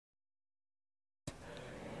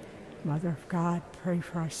Mother of God, pray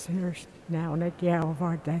for us sinners, now and at the hour of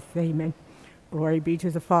our death. Amen. Glory be to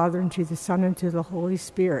the Father, and to the Son, and to the Holy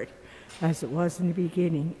Spirit, as it was in the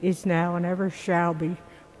beginning, is now, and ever shall be,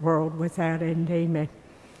 world without end. Amen.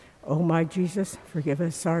 O my Jesus, forgive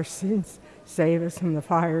us our sins, save us from the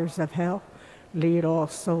fires of hell, lead all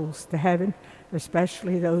souls to heaven,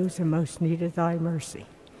 especially those in most need of thy mercy.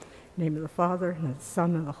 In the name of the Father, and of the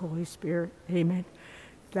Son, and of the Holy Spirit. Amen.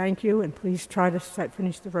 Thank you, and please try to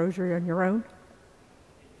finish the rosary on your own.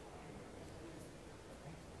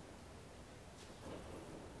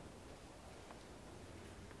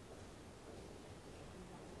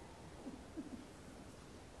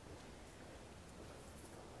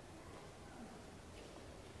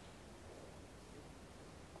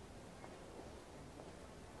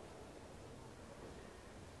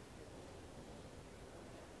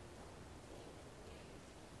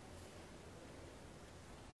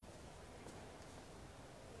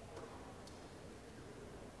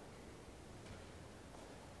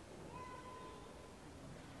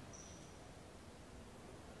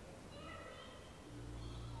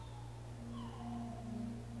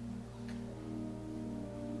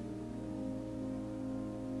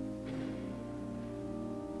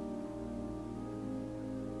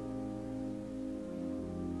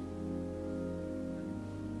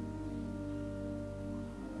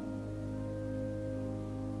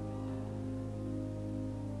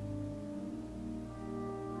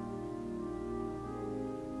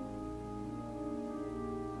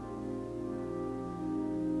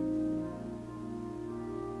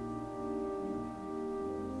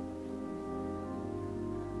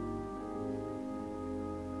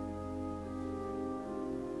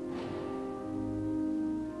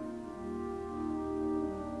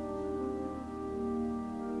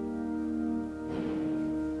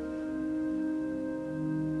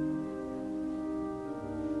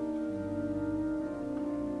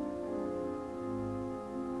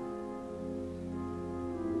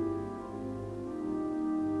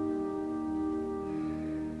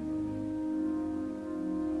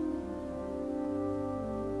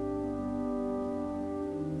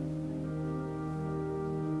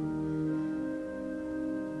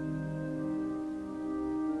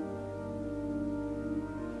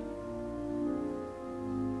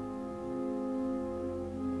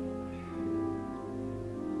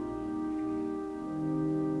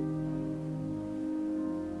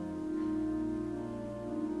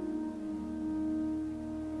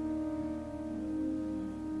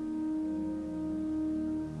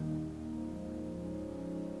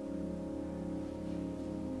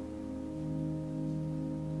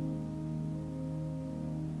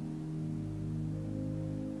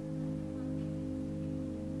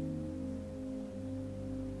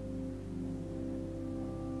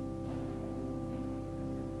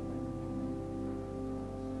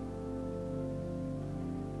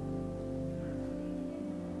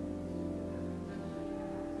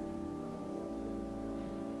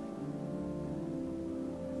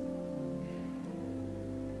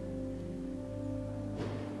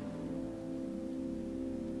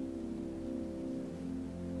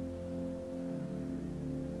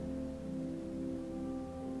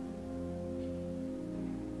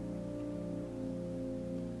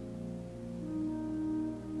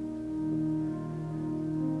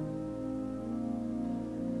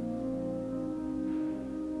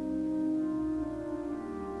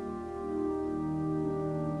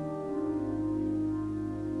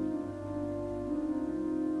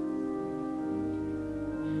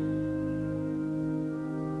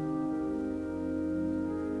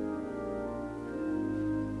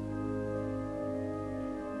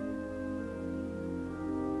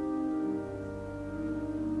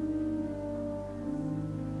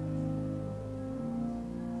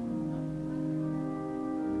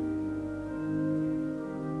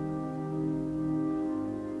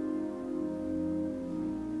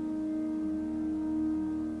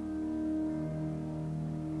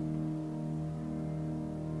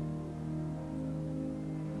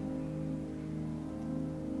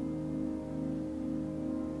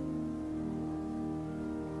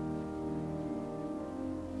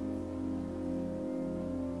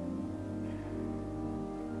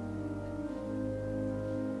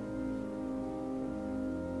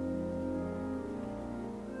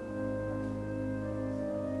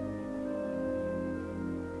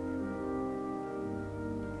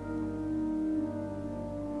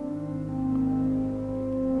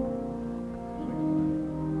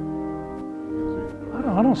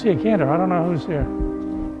 I don't see a candle. I don't know who's here.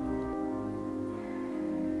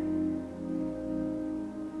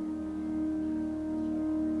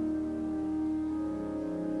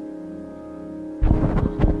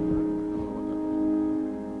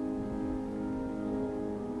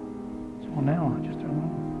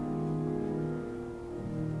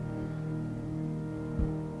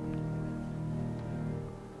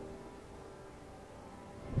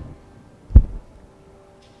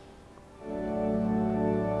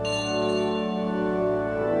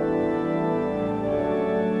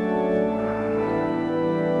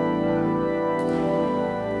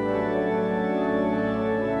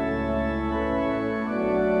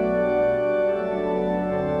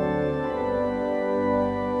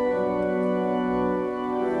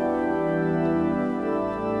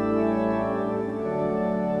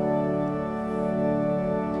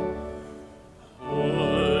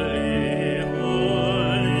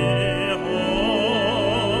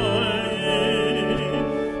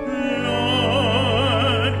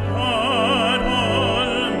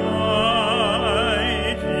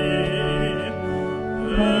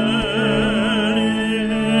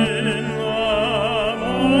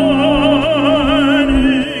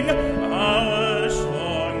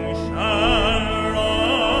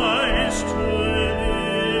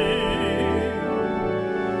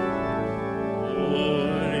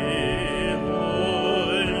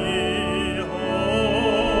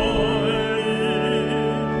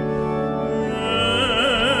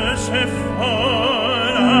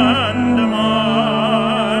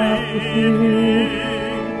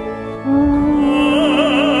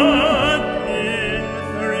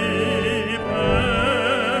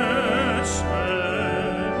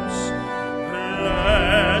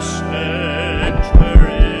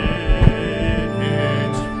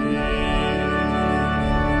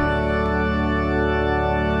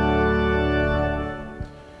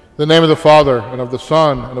 In the name of the Father, and of the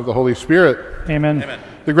Son, and of the Holy Spirit. Amen. Amen.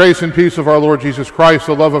 The grace and peace of our Lord Jesus Christ,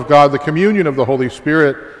 the love of God, the communion of the Holy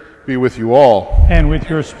Spirit be with you all. And with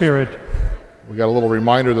your spirit. We got a little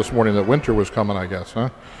reminder this morning that winter was coming, I guess, huh?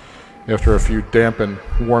 After a few damp and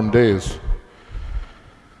warm days.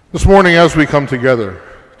 This morning, as we come together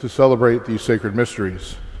to celebrate these sacred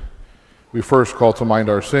mysteries, we first call to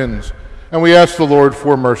mind our sins, and we ask the Lord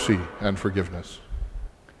for mercy and forgiveness.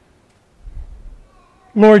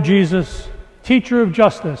 Lord Jesus, teacher of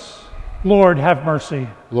justice, Lord, have mercy.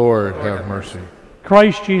 Lord, have mercy.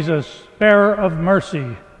 Christ Jesus, bearer of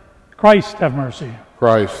mercy, Christ, have mercy.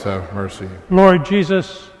 Christ, have mercy. Lord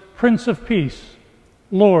Jesus, Prince of Peace,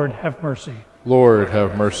 Lord, have mercy. Lord,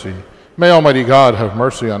 have mercy. May Almighty God have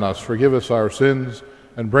mercy on us, forgive us our sins,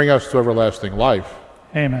 and bring us to everlasting life.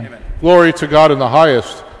 Amen. Amen. Glory to God in the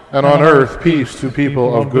highest, and on earth peace to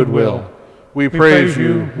people of good will. We praise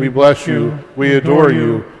you, we bless you, we adore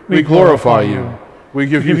you, we glorify you. We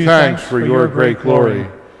give you thanks for your great glory.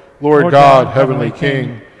 Lord God, heavenly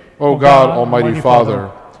King, O God, almighty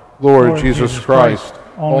Father, Lord Jesus Christ,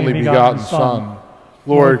 only begotten Son,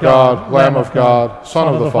 Lord God, Lamb of God,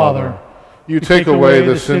 Son of the Father, you take away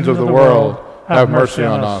the sins of the world, have mercy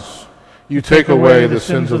on us. You take away the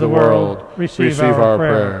sins of the world, receive our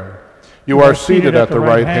prayer. You are seated at the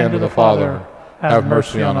right hand of the Father, have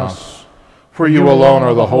mercy on us. For you alone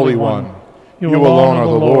are the Holy One, you alone are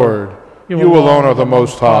the Lord, you alone are the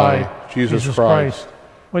Most High, Jesus Christ,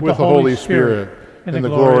 with the Holy Spirit, in the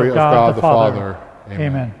glory of God the Father.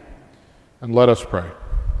 Amen. And let us pray.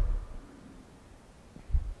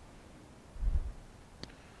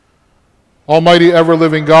 Almighty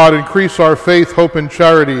ever-living God, increase our faith, hope, and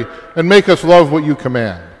charity, and make us love what you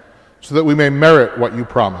command, so that we may merit what you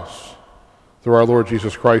promise. Through our Lord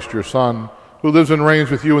Jesus Christ, your Son, who lives and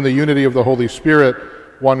reigns with you in the unity of the Holy Spirit,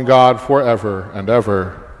 one God, forever and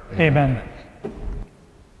ever. Amen.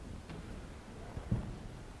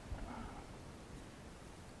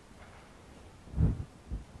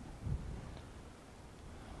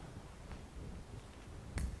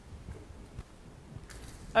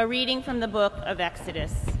 A reading from the book of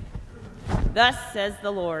Exodus. Thus says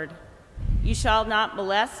the Lord, you shall not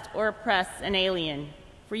molest or oppress an alien,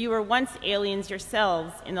 for you were once aliens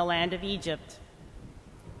yourselves in the land of Egypt.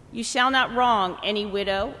 You shall not wrong any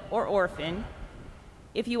widow or orphan.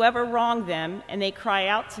 If you ever wrong them and they cry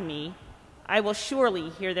out to me, I will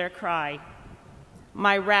surely hear their cry.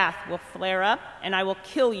 My wrath will flare up, and I will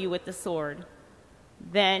kill you with the sword.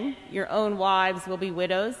 Then your own wives will be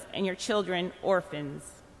widows, and your children orphans.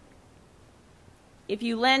 If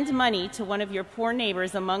you lend money to one of your poor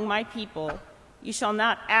neighbors among my people, you shall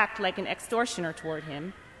not act like an extortioner toward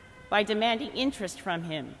him by demanding interest from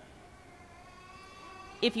him.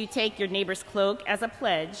 If you take your neighbor's cloak as a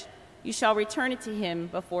pledge, you shall return it to him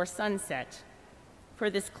before sunset, for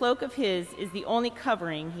this cloak of his is the only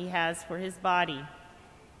covering he has for his body.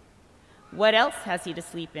 What else has he to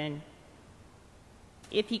sleep in?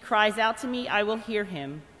 If he cries out to me, I will hear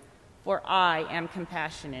him, for I am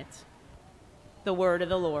compassionate. The word of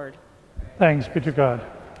the Lord. Thanks be to God.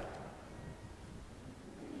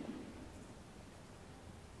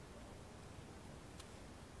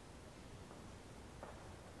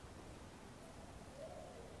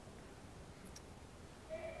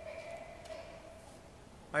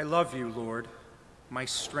 I love you, Lord, my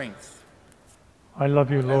strength. I love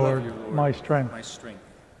you, I Lord, love you, Lord, my strength. my strength.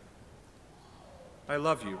 I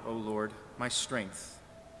love you, O Lord, my strength.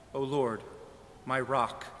 O Lord, my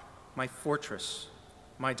rock, my fortress,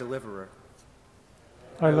 my deliverer.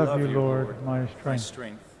 I love you, Lord, my my strength.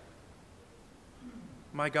 strength.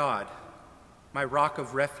 My God, my rock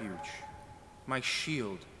of refuge, my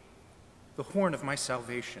shield, the horn of my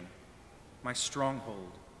salvation, my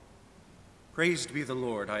stronghold. Praised be the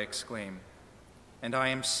Lord, I exclaim, and I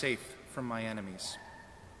am safe from my enemies.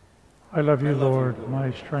 I love you, I love Lord, you, my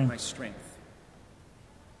my strength. strength.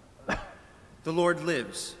 The Lord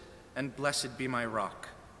lives, and blessed be my rock.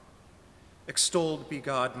 Extolled be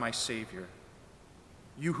God, my Savior,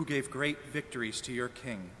 you who gave great victories to your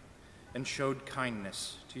king and showed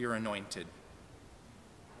kindness to your anointed.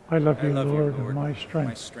 I love I you, love Lord, you, Lord, my my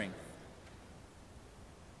strength. strength.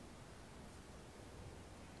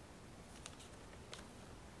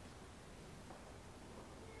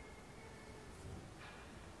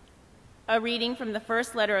 A reading from the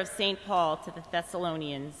first letter of St. Paul to the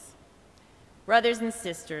Thessalonians. Brothers and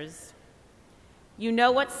sisters, you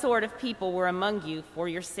know what sort of people were among you for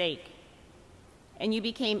your sake, and you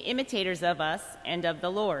became imitators of us and of the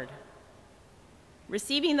Lord,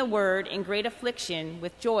 receiving the word in great affliction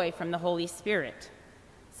with joy from the Holy Spirit,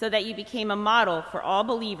 so that you became a model for all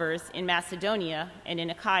believers in Macedonia and in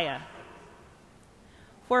Achaia.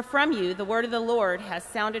 For from you the word of the Lord has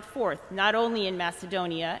sounded forth, not only in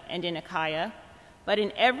Macedonia and in Achaia, but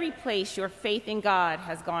in every place your faith in God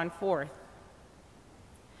has gone forth,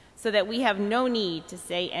 so that we have no need to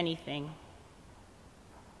say anything.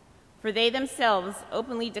 For they themselves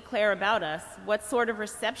openly declare about us what sort of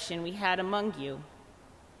reception we had among you,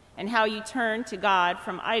 and how you turned to God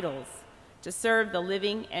from idols to serve the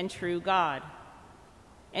living and true God,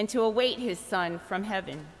 and to await his Son from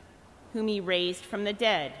heaven, whom he raised from the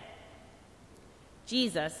dead,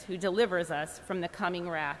 Jesus, who delivers us from the coming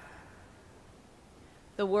wrath.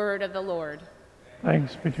 The word of the Lord.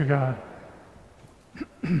 Thanks be to God.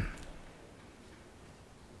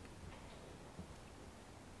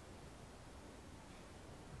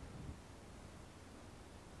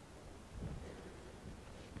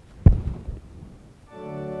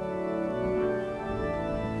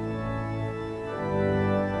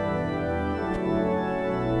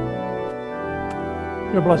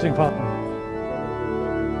 Your blessing, Father.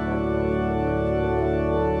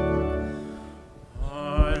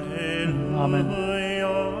 Amen.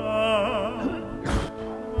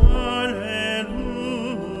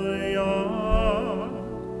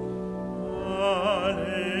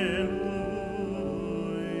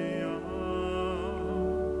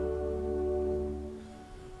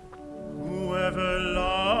 Whoever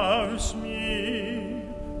loves me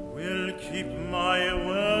will keep my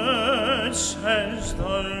words, says the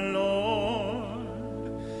Lord,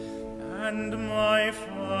 and my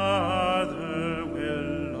Father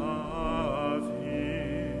will love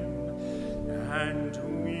him, and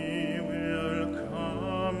we will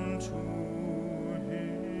come to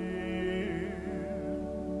him.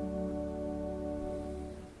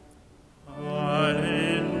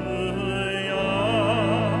 Alleluia,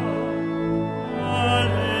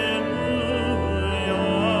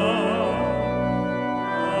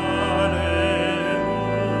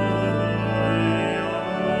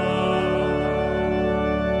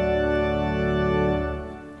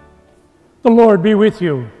 The Lord be with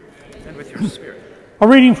you. And with your spirit. A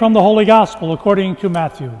reading from the Holy Gospel according to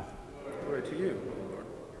Matthew. Glory to you, O Lord.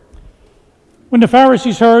 When the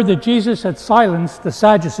Pharisees heard that Jesus had silenced the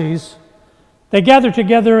Sadducees, they gathered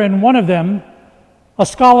together, and one of them, a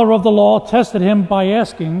scholar of the law, tested him by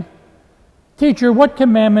asking, "Teacher, what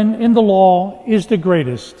commandment in the law is the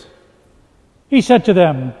greatest?" He said to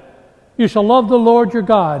them, "You shall love the Lord your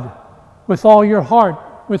God with all your heart,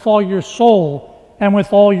 with all your soul, and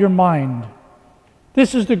with all your mind.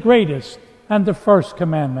 This is the greatest and the first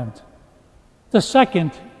commandment. The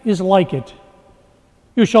second is like it.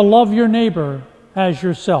 You shall love your neighbor as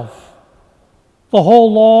yourself. The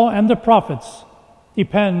whole law and the prophets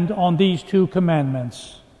depend on these two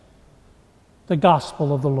commandments." The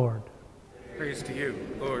Gospel of the Lord. Praise to you,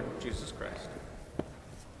 Lord Jesus Christ.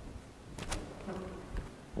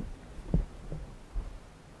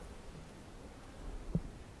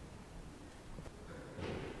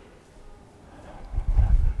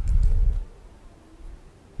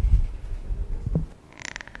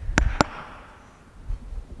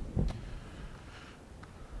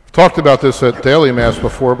 Talked about this at Daily Mass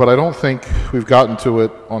before, but I don't think we've gotten to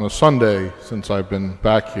it on a Sunday since I've been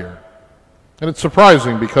back here. And it's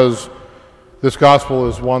surprising because this gospel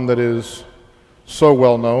is one that is so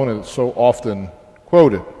well known and it's so often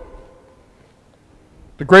quoted.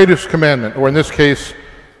 The greatest commandment, or in this case,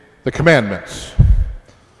 the commandments.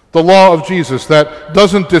 The law of Jesus that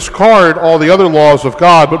doesn't discard all the other laws of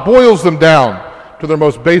God, but boils them down to their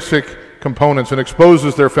most basic components and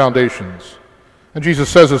exposes their foundations. And Jesus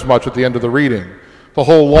says as much at the end of the reading. The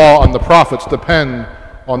whole law and the prophets depend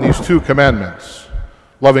on these two commandments.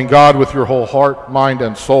 Loving God with your whole heart, mind,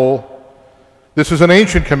 and soul. This is an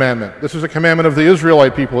ancient commandment. This is a commandment of the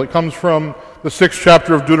Israelite people. It comes from the 6th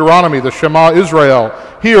chapter of Deuteronomy, the Shema Israel.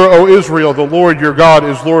 Hear, O Israel, the Lord your God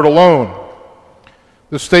is Lord alone.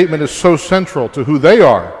 This statement is so central to who they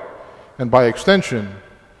are, and by extension,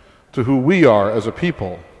 to who we are as a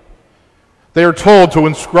people. They are told to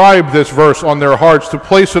inscribe this verse on their hearts, to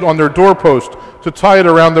place it on their doorpost, to tie it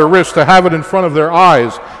around their wrist, to have it in front of their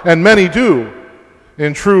eyes. And many do.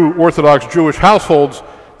 In true Orthodox Jewish households,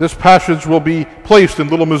 this passage will be placed in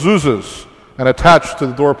little mezuzahs and attached to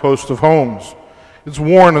the doorposts of homes. It's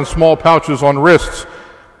worn in small pouches on wrists,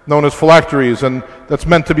 known as phylacteries, and that's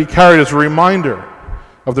meant to be carried as a reminder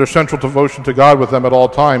of their central devotion to God with them at all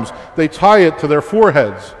times. They tie it to their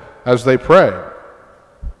foreheads as they pray.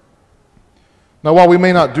 Now, while we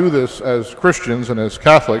may not do this as Christians and as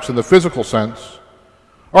Catholics in the physical sense,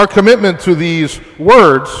 our commitment to these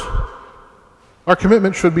words Our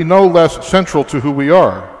commitment should be no less central to who we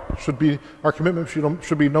are. Our commitment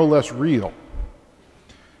should be no less real.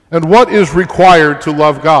 And what is required to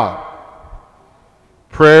love God?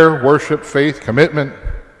 Prayer, worship, faith, commitment.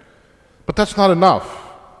 But that's not enough.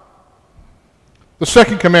 The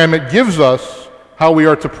second commandment gives us how we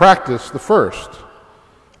are to practice the first.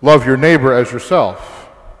 Love your neighbor as yourself.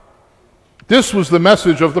 This was the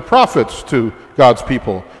message of the prophets to God's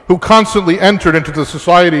people, who constantly entered into the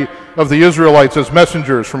society of the Israelites as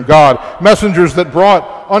messengers from God, messengers that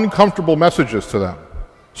brought uncomfortable messages to them.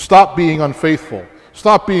 Stop being unfaithful.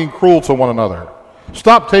 Stop being cruel to one another.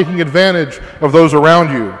 Stop taking advantage of those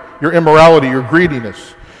around you, your immorality, your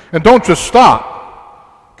greediness. And don't just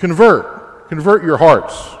stop. Convert. Convert your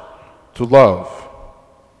hearts to love.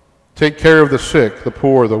 Take care of the sick, the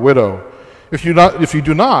poor, the widow. If you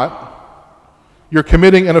do not, you're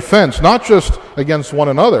committing an offense, not just against one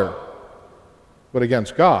another, but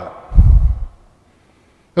against God.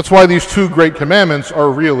 That's why these two great commandments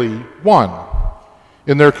are really one,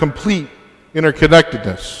 in their complete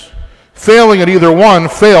interconnectedness. Failing at either one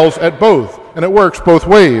fails at both, and it works both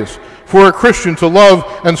ways. For a Christian to love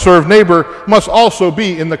and serve neighbor must also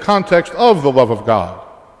be in the context of the love of God.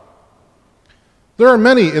 There are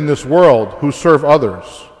many in this world who serve others,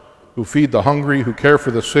 who feed the hungry, who care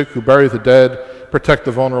for the sick, who bury the dead, protect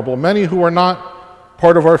the vulnerable, many who are not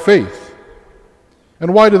part of our faith.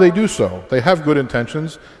 And why do they do so? They have good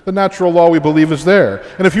intentions. The natural law, we believe, is there.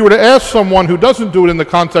 And if you were to ask someone who doesn't do it in the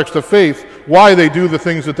context of faith why they do the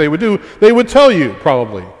things that they would do, they would tell you,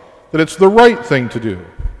 probably, that it's the right thing to do.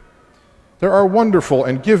 There are wonderful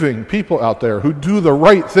and giving people out there who do the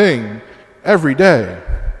right thing every day,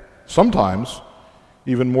 sometimes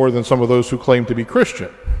even more than some of those who claim to be Christian.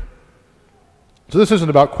 So this isn't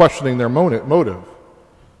about questioning their motive.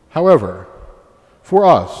 However, for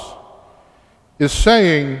us, is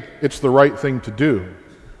saying it's the right thing to do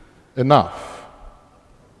enough?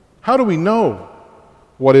 How do we know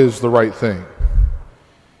what is the right thing?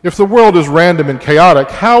 If the world is random and chaotic,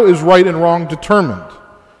 how is right and wrong determined?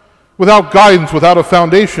 Without guidance, without a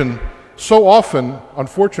foundation, so often,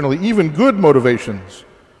 unfortunately, even good motivations,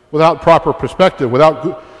 without proper perspective,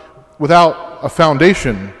 without a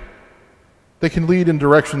foundation, they can lead in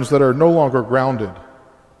directions that are no longer grounded,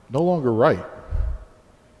 no longer right.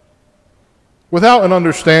 Without an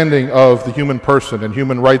understanding of the human person and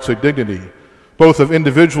human rights and dignity, both of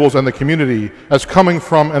individuals and the community, as coming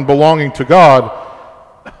from and belonging to God,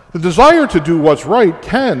 the desire to do what's right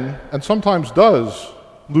can, and sometimes does,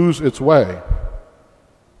 lose its way.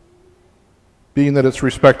 Being that it's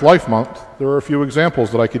Respect Life Month, there are a few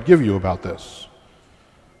examples that I could give you about this.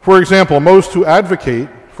 For example, most who advocate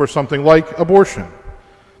for something like abortion,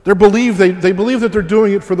 they believe that they're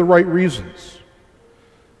doing it for the right reasons.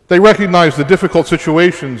 They recognize the difficult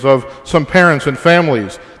situations of some parents and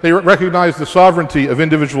families. They recognize the sovereignty of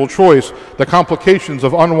individual choice, the complications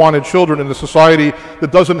of unwanted children in a society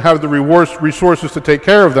that doesn't have the resources to take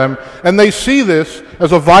care of them, and they see this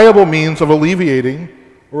as a viable means of alleviating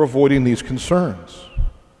or avoiding these concerns,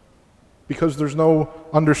 because there's no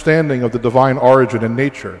understanding of the divine origin and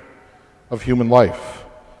nature of human life,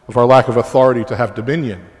 of our lack of authority to have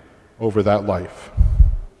dominion over that life.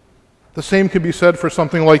 The same can be said for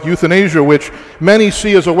something like euthanasia, which many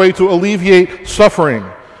see as a way to alleviate suffering,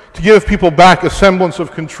 to give people back a semblance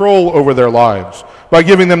of control over their lives by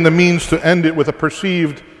giving them the means to end it with a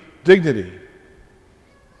perceived dignity.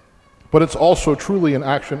 But it's also truly an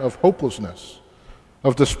action of hopelessness,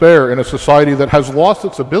 of despair in a society that has lost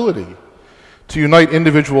its ability to unite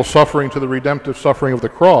individual suffering to the redemptive suffering of the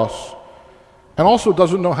cross, and also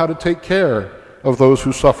doesn't know how to take care of those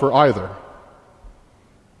who suffer either.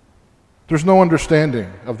 There's no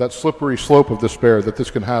understanding of that slippery slope of despair that this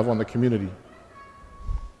can have on the community.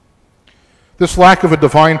 This lack of a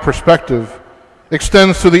divine perspective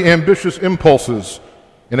extends to the ambitious impulses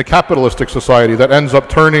in a capitalistic society that ends up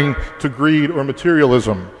turning to greed or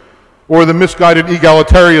materialism, or the misguided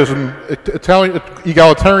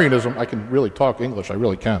egalitarianism, I can really talk English, I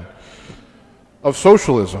really can, of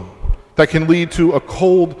socialism that can lead to a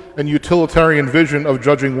cold and utilitarian vision of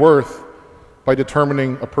judging worth by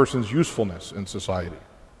determining a person's usefulness in society.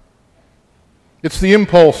 It's the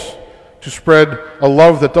impulse to spread a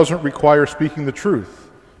love that doesn't require speaking the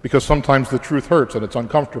truth, because sometimes the truth hurts and it's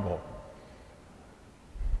uncomfortable.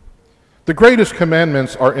 The greatest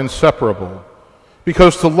commandments are inseparable,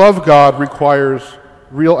 because to love God requires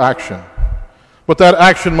real action. But that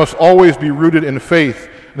action must always be rooted in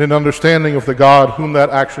faith and an understanding of the God whom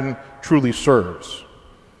that action truly serves.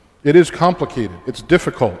 It is complicated, it's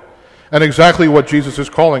difficult, and exactly what Jesus is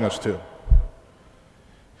calling us to.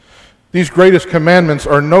 These greatest commandments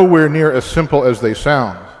are nowhere near as simple as they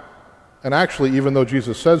sound. And actually, even though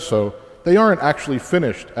Jesus says so, they aren't actually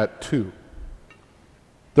finished at 2.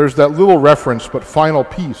 There's that little reference but final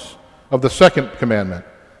piece of the second commandment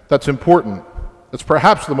that's important. It's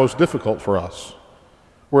perhaps the most difficult for us,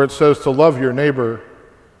 where it says to love your neighbor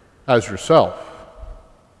as yourself.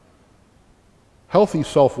 Healthy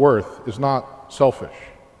self-worth is not selfish.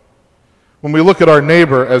 When we look at our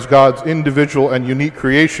neighbor as God's individual and unique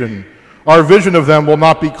creation, our vision of them will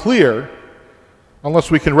not be clear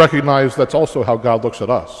unless we can recognize that's also how God looks at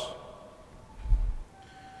us.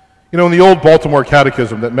 You know, in the old Baltimore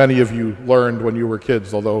Catechism that many of you learned when you were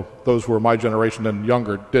kids, although those who were my generation and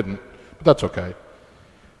younger didn't, but that's okay.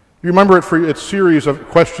 You remember it for its series of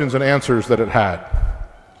questions and answers that it had.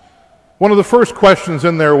 One of the first questions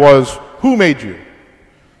in there was, who made you?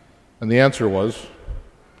 And the answer was,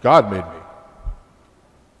 God made me.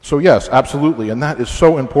 So yes, absolutely, and that is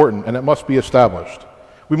so important, and it must be established.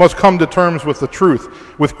 We must come to terms with the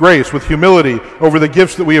truth, with grace, with humility over the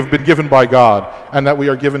gifts that we have been given by God and that we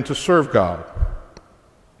are given to serve God.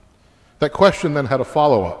 That question then had a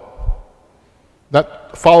follow-up.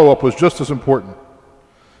 That follow-up was just as important,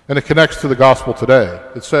 and it connects to the gospel today.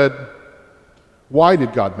 It said, why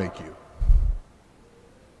did God make you?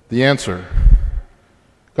 The answer,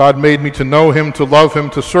 God made me to know him, to love him,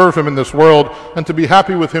 to serve him in this world, and to be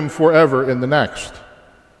happy with him forever in the next.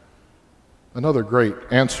 Another great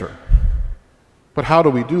answer. But how do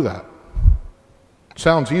we do that? It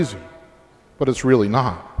sounds easy, but it's really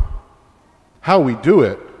not. How we do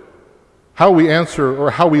it, how we answer,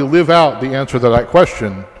 or how we live out the answer to that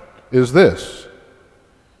question is this.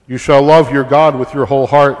 You shall love your God with your whole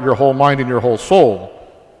heart, your whole mind, and your whole soul,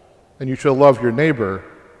 and you shall love your neighbor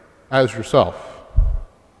as yourself.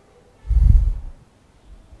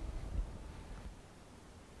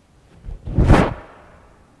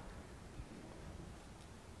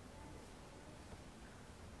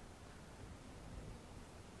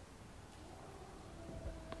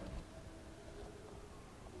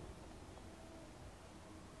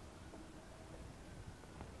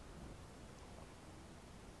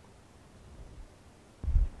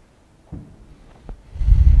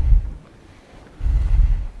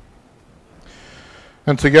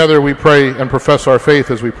 And together we pray and profess our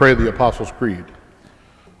faith as we pray the Apostles' Creed.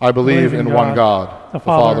 I believe in one God, the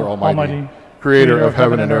Father Almighty, creator of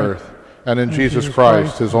heaven and earth, and in Jesus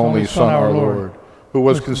Christ, his only Son, our Lord, who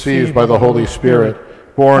was conceived by the Holy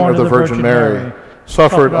Spirit, born of the Virgin Mary,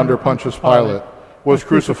 suffered under Pontius Pilate, was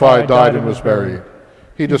crucified, died, and was buried.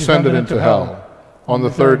 He descended into hell. On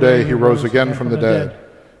the third day he rose again from the dead.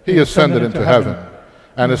 He ascended into heaven,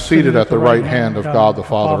 and is seated at the right hand of God the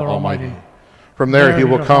Father Almighty. From there he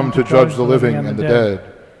will come to judge the living and the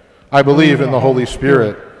dead. I believe in the Holy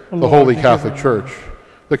Spirit, the Holy Catholic Church,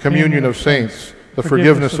 the communion of saints, the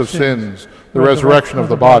forgiveness of sins, the resurrection of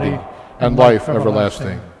the body, and life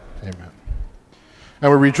everlasting. Amen.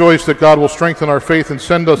 And we rejoice that God will strengthen our faith and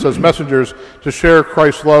send us as messengers to share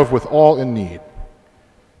Christ's love with all in need.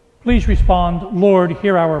 Please respond, Lord,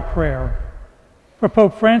 hear our prayer. For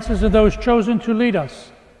Pope Francis and those chosen to lead us,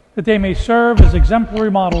 that they may serve as exemplary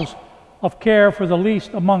models of care for the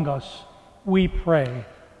least among us, we pray.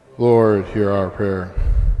 Lord, hear our prayer.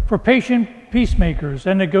 For patient peacemakers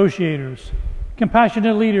and negotiators,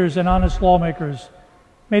 compassionate leaders and honest lawmakers,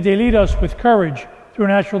 may they lead us with courage through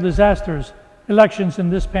natural disasters, elections,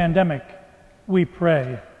 and this pandemic, we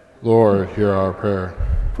pray. Lord, hear our prayer.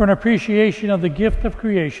 For an appreciation of the gift of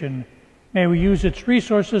creation, may we use its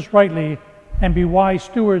resources rightly and be wise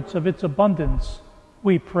stewards of its abundance,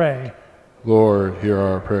 we pray. Lord, hear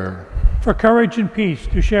our prayer. For courage and peace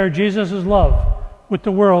to share Jesus' love with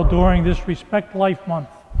the world during this Respect Life Month,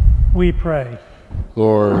 we pray.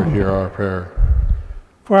 Lord, hear our prayer.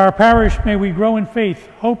 For our parish, may we grow in faith,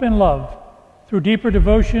 hope, and love through deeper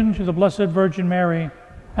devotion to the Blessed Virgin Mary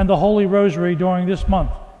and the Holy Rosary during this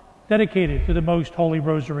month, dedicated to the Most Holy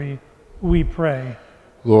Rosary, we pray.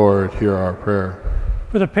 Lord, hear our prayer.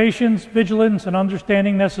 For the patience, vigilance, and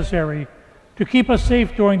understanding necessary to keep us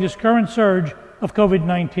safe during this current surge of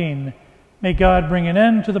COVID-19, may God bring an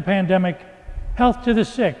end to the pandemic, health to the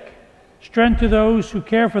sick, strength to those who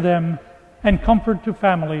care for them, and comfort to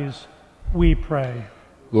families, we pray.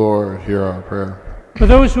 Lord, hear our prayer. For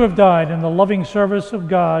those who have died in the loving service of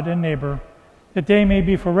God and neighbor, that they may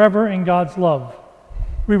be forever in God's love,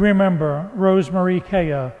 we remember Rosemarie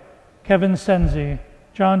Kea, Kevin Senzi,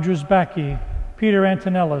 John Druzbacki, Peter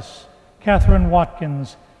Antonellis, Catherine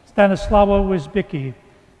Watkins, Stanislawa Wisbicki,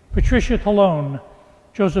 Patricia Talone,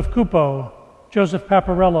 Joseph Cupo, Joseph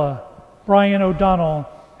Paparella, Brian O'Donnell,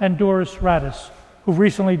 and Doris Radis, who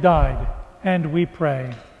recently died, and we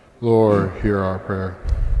pray. Lord, hear our prayer.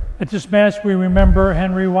 At this Mass, we remember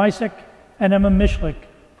Henry Wysack and Emma Mishlik,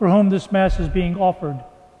 for whom this Mass is being offered.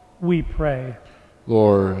 We pray.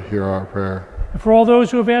 Lord, hear our prayer. And for all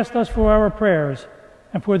those who have asked us for our prayers,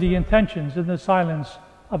 and for the intentions in the silence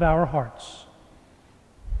of our hearts.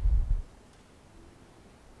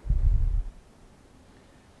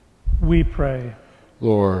 We pray.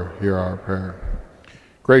 Lord, hear our prayer.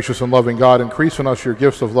 Gracious and loving God, increase in us your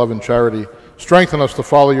gifts of love and charity. Strengthen us to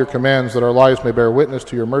follow your commands, that our lives may bear witness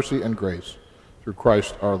to your mercy and grace. Through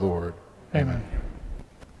Christ our Lord. Amen.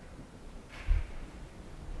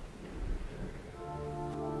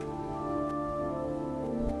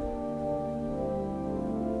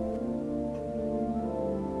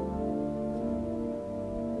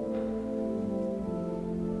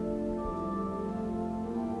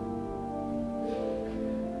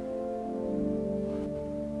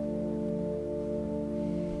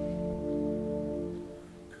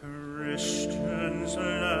 Christians,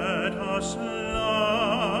 let us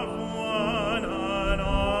love one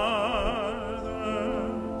another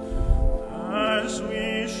as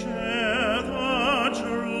we share the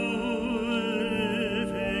true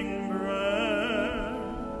living bread.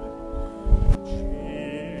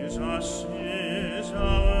 Jesus is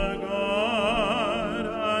our God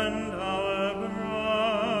and our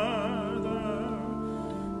brother.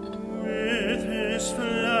 With his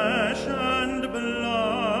flesh and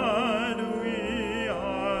blood we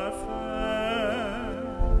are fed.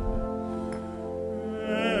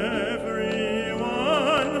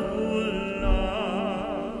 Everyone who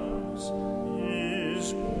loves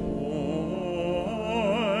is born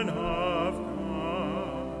of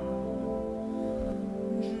God.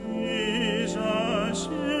 Jesus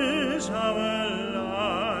is our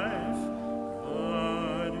life.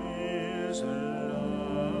 God is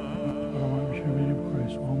love. Our sharing of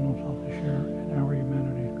Christ will humble himself to share in our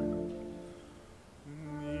humanity.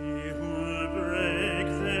 We who break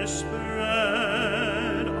this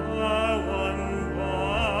bread are one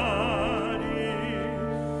body.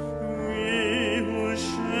 We who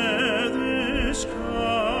share this cup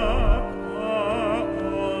are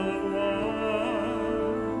all one.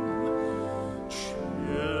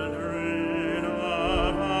 Children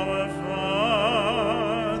of our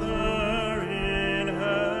Father in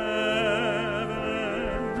heaven,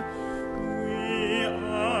 we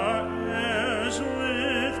are heirs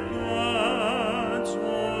with God's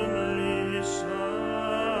only Son.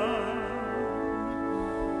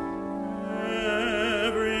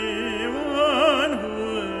 Everyone who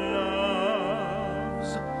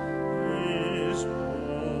loves is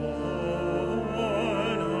born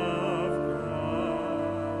of God.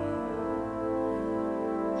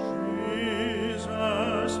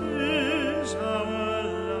 Jesus is our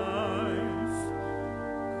life.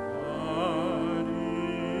 God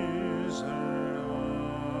is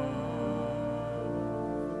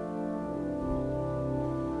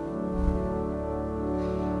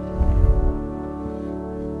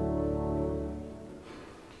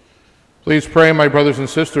Please pray, my brothers and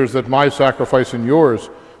sisters, that my sacrifice and yours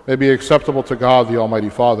may be acceptable to God, the Almighty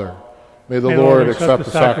Father. May the Lord accept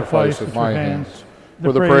the sacrifice at my hands,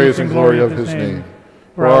 for the praise and glory of his name,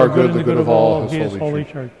 for our good and the good of all his holy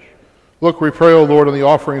church. Look, we pray, O Lord, on the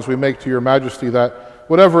offerings we make to your majesty, that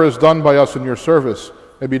whatever is done by us in your service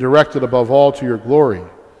may be directed above all to your glory,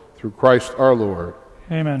 through Christ our Lord.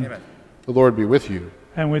 Amen. Amen. The Lord be with you.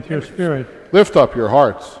 And with your spirit, Lift up your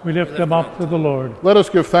hearts. we lift them up to the Lord. Let us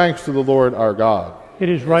give thanks to the Lord our God. It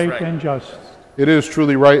is right and just. It is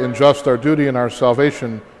truly right and just, our duty and our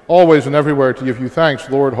salvation, always and everywhere to give you thanks,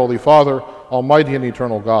 Lord, Holy Father, Almighty and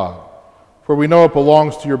eternal God. For we know it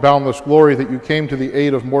belongs to your boundless glory that you came to the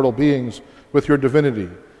aid of mortal beings with your divinity,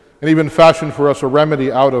 and even fashioned for us a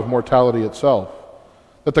remedy out of mortality itself,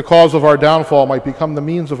 that the cause of our downfall might become the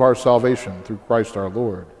means of our salvation through Christ our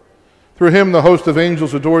Lord. Through him the host of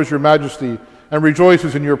angels adores your majesty and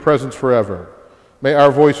rejoices in your presence forever. May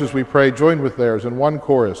our voices, we pray, join with theirs in one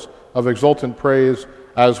chorus of exultant praise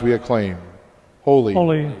as we acclaim. Holy,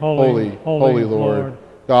 Holy, holy, holy Lord,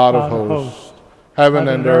 God of hosts. Heaven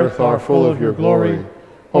and earth are full of your glory.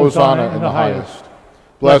 Hosanna in the highest.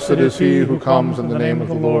 Blessed is he who comes in the name of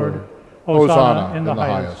the Lord. Hosanna in the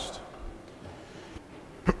highest.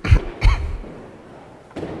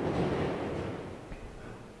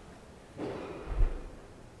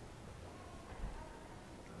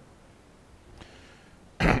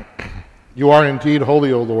 You are indeed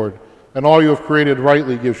holy, O Lord, and all you have created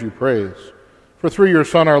rightly gives you praise. For through your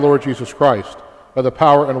Son, our Lord Jesus Christ, by the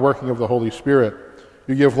power and working of the Holy Spirit,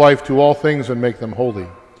 you give life to all things and make them holy.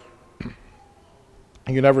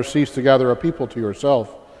 You never cease to gather a people to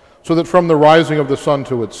yourself, so that from the rising of the sun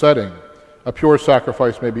to its setting, a pure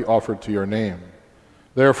sacrifice may be offered to your name.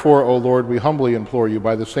 Therefore, O Lord, we humbly implore you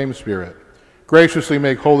by the same Spirit, graciously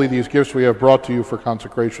make holy these gifts we have brought to you for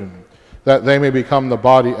consecration, that they may become the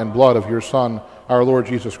body and blood of your Son, our Lord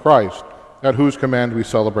Jesus Christ, at whose command we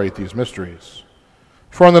celebrate these mysteries.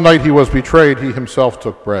 For on the night he was betrayed, he himself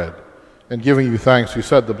took bread, and giving you thanks, he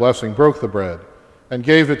said the blessing, broke the bread, and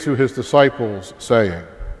gave it to his disciples, saying,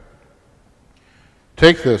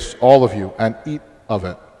 "Take this, all of you, and eat of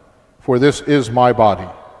it, for this is my body,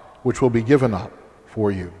 which will be given up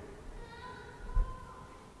for you."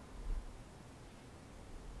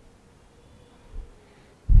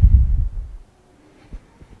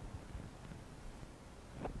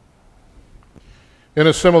 In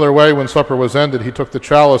a similar way, when supper was ended, he took the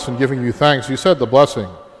chalice, and giving you thanks, he said the blessing,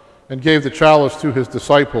 and gave the chalice to his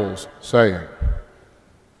disciples, saying,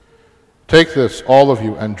 "Take this, all of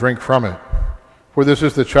you, and drink from it, for this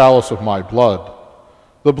is the chalice of my blood,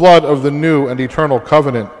 the blood of the new and eternal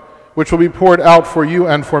covenant, which will be poured out for you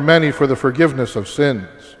and for many for the forgiveness of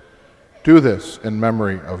sins. Do this in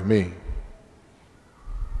memory of me."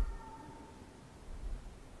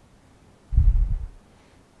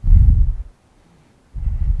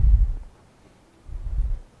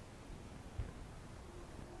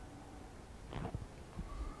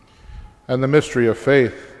 And the mystery of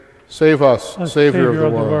faith. Save us, Savior of the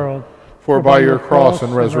world. For by your cross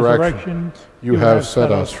and resurrection you have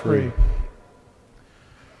set us free.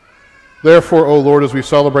 Therefore, O Lord, as we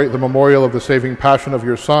celebrate the memorial of the saving passion of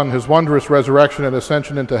your Son, his wondrous resurrection and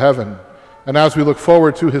ascension into heaven, and as we look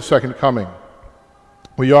forward to his second coming,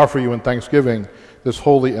 we offer you in thanksgiving this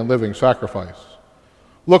holy and living sacrifice.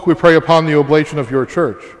 Look, we pray, upon the oblation of your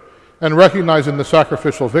church, and recognize in the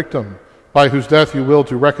sacrificial victim, by whose death you will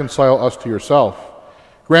to reconcile us to yourself,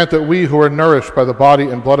 grant that we who are nourished by the body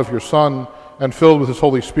and blood of your Son and filled with his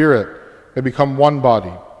Holy Spirit may become one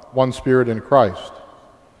body, one Spirit in Christ.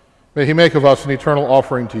 May he make of us an eternal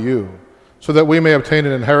offering to you, so that we may obtain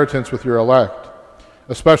an inheritance with your elect,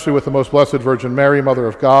 especially with the most blessed Virgin Mary, Mother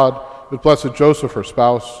of God, with blessed Joseph, her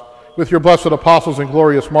spouse, with your blessed apostles and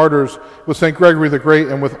glorious martyrs, with St. Gregory the Great,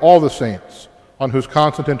 and with all the saints, on whose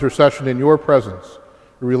constant intercession in your presence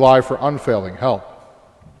we rely for unfailing help.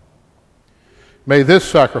 May this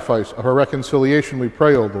sacrifice of our reconciliation, we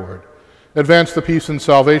pray, O Lord, advance the peace and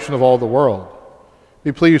salvation of all the world.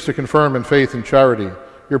 Be pleased to confirm in faith and charity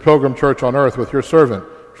your pilgrim church on earth with your servant,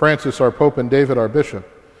 Francis, our Pope, and David, our Bishop,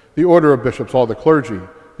 the order of bishops, all the clergy,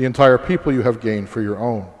 the entire people you have gained for your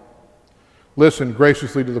own. Listen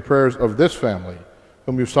graciously to the prayers of this family,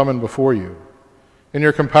 whom you summon before you. In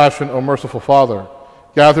your compassion, O merciful Father,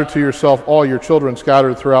 gather to yourself all your children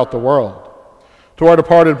scattered throughout the world. To our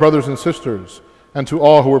departed brothers and sisters, and to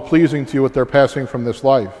all who are pleasing to you at their passing from this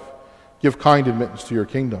life, give kind admittance to your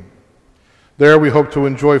kingdom. There we hope to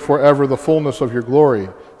enjoy forever the fullness of your glory,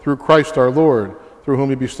 through Christ our Lord, through whom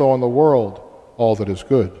you bestow on the world all that is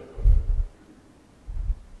good.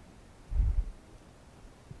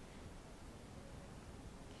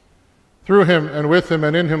 Through him, and with him,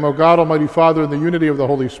 and in him, O God, Almighty Father, in the unity of the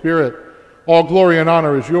Holy Spirit, all glory and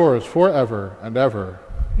honor is yours forever and ever.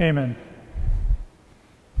 Amen.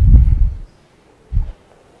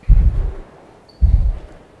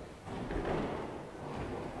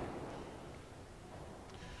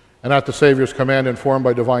 And at the Savior's command, informed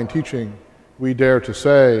by divine teaching, we dare to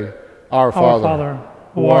say, Our Father,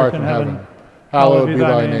 who art in heaven, hallowed be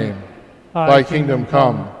thy name. Thy kingdom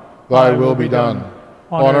come, thy will be done,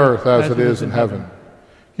 on earth as it is in heaven.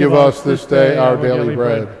 Give us this day our daily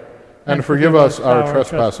bread, and forgive us our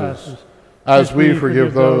trespasses, as we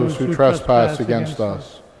forgive those who trespass against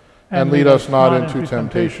us. And lead us not into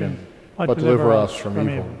temptation, but deliver us from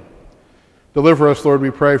evil. Deliver us, Lord,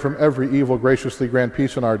 we pray, from every evil. Graciously grant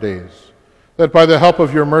peace in our days, that by the help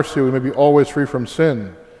of your mercy we may be always free from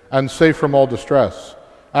sin and safe from all distress,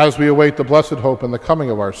 as we await the blessed hope and the coming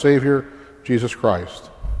of our Savior, Jesus Christ.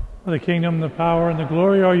 For the kingdom, the power, and the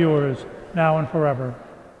glory are yours, now and forever.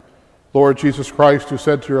 Lord Jesus Christ, who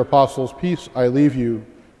said to your apostles, Peace I leave you,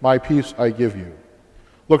 my peace I give you.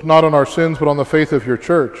 Look not on our sins, but on the faith of your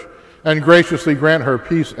church, and graciously grant her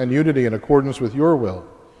peace and unity in accordance with your will,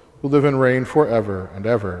 who live and reign forever and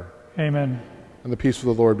ever. Amen. And the peace of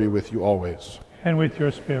the Lord be with you always. And with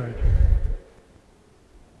your spirit.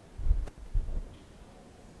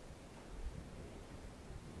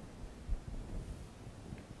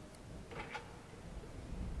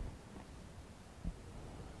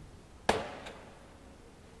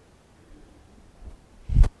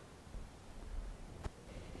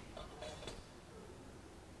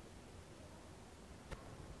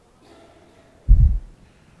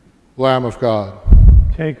 Lamb of God,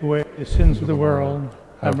 take away the sins of the world,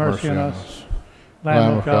 have mercy on us.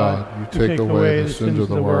 Lamb of God, you take away the sins of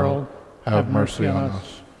the world, have mercy on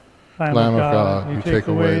us. Lamb of God, you take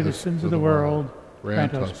away the sins of the world,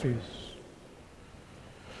 grant us peace.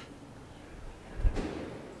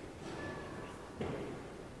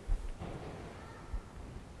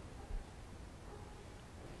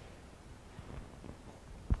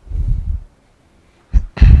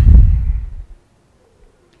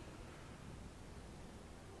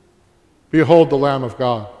 Behold the Lamb of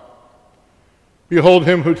God. Behold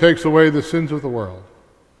him who takes away the sins of the world.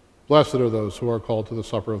 Blessed are those who are called to the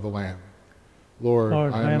supper of the Lamb. Lord,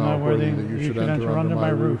 I am not worthy that you should enter under my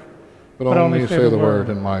roof, but only say the word,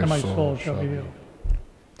 and my soul shall be healed.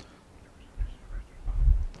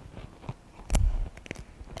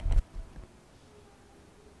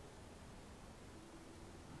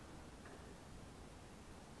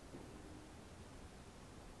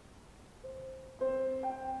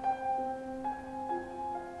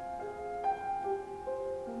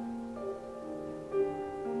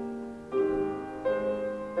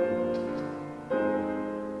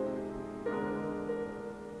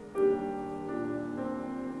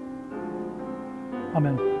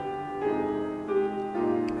 Amen.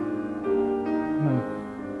 Amen.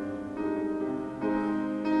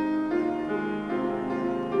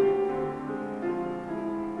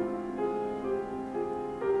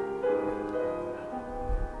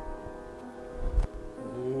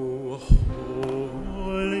 O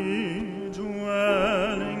holy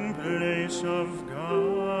dwelling place of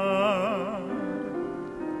God,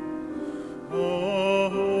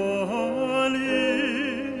 holy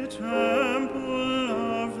temple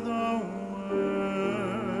of the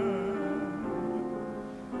Word,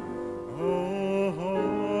 holy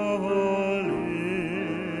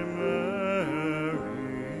Mary,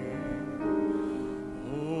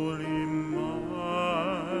 Holy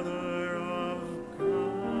Mother of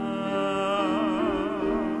God,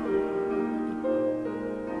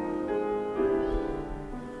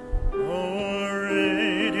 O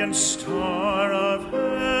radiant star of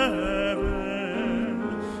heaven,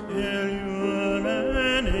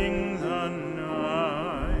 illumining the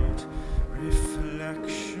night,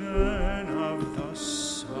 reflection of the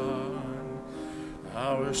sun,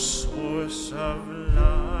 our source of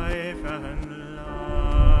life and light.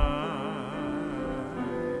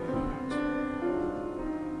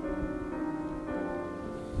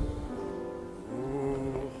 O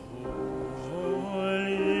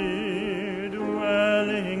holy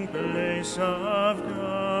dwelling place of God,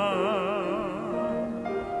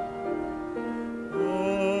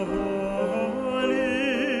 holy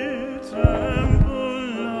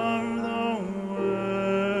temple of the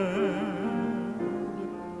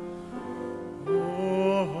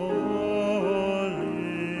Word, holy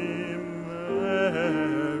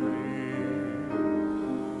Mary,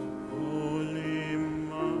 Holy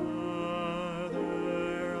Mother of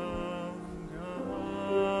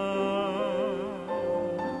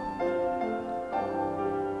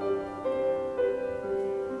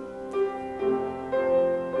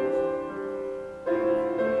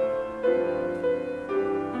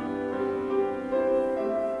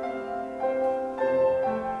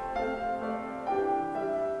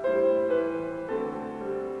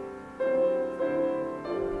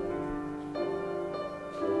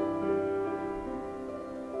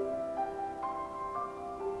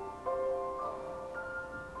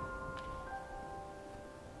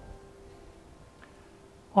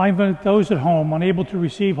I invite those at home unable to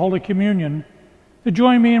receive Holy Communion to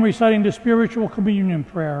join me in reciting the spiritual communion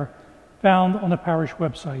prayer found on the parish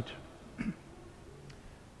website.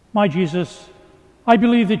 My Jesus, I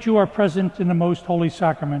believe that you are present in the most holy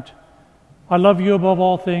sacrament. I love you above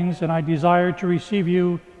all things, and I desire to receive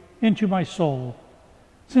you into my soul.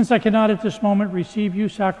 Since I cannot at this moment receive you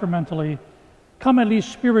sacramentally, come at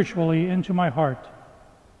least spiritually into my heart.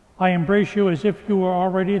 I embrace you as if you were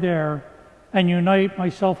already there, and unite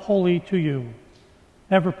myself wholly to you.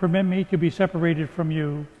 Never permit me to be separated from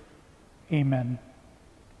you. Amen.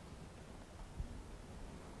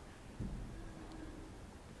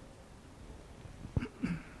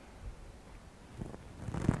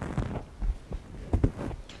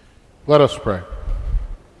 Let us pray.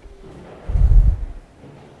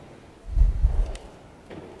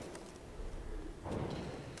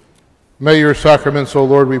 May your sacraments, O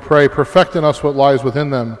Lord, we pray, perfect in us what lies within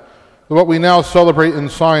them, that what we now celebrate in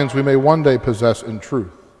signs we may one day possess in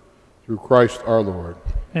truth. Through Christ our Lord.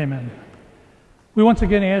 Amen. We once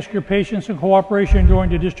again ask your patience and cooperation during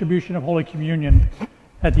the distribution of Holy Communion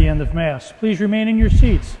at the end of Mass. Please remain in your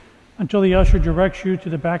seats until the usher directs you to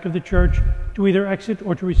the back of the church to either exit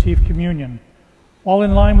or to receive communion. While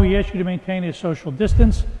in line, we ask you to maintain a social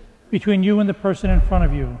distance between you and the person in front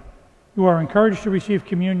of you. You are encouraged to receive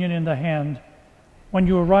communion in the hand. When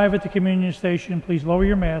you arrive at the communion station, please lower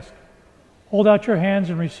your mask, hold out your hands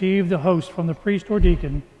and receive the host from the priest or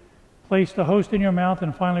deacon. Place the host in your mouth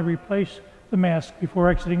and finally replace the mask before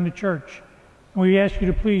exiting the church. And we ask you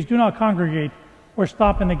to please do not congregate or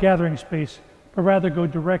stop in the gathering space, but rather go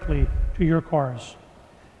directly to your cars.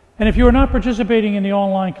 And if you are not participating in the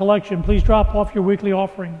online collection, please drop off your weekly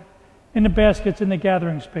offering in the baskets in the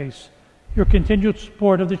gathering space. Your continued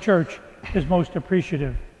support of the church is most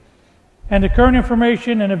appreciative. And the current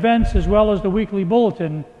information and events, as well as the weekly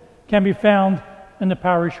bulletin, can be found in the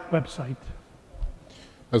parish website.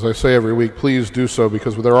 As I say every week, please do so,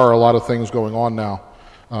 because there are a lot of things going on now,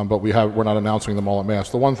 but we're not announcing them all at Mass.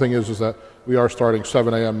 The one thing is that we are starting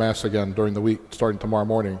 7 a.m. Mass again during the week, starting tomorrow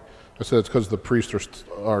morning. I said it's because the priests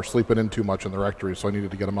are sleeping in too much in the rectory, so I needed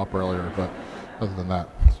to get them up earlier, but other than that.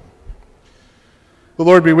 The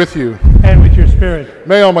Lord be with you. And with your spirit.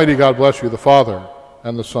 May Almighty God bless you, the Father,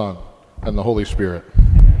 and the Son, and the Holy Spirit.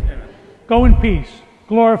 Go in peace,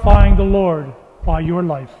 glorifying the Lord by your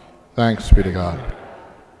life. Thanks be to God.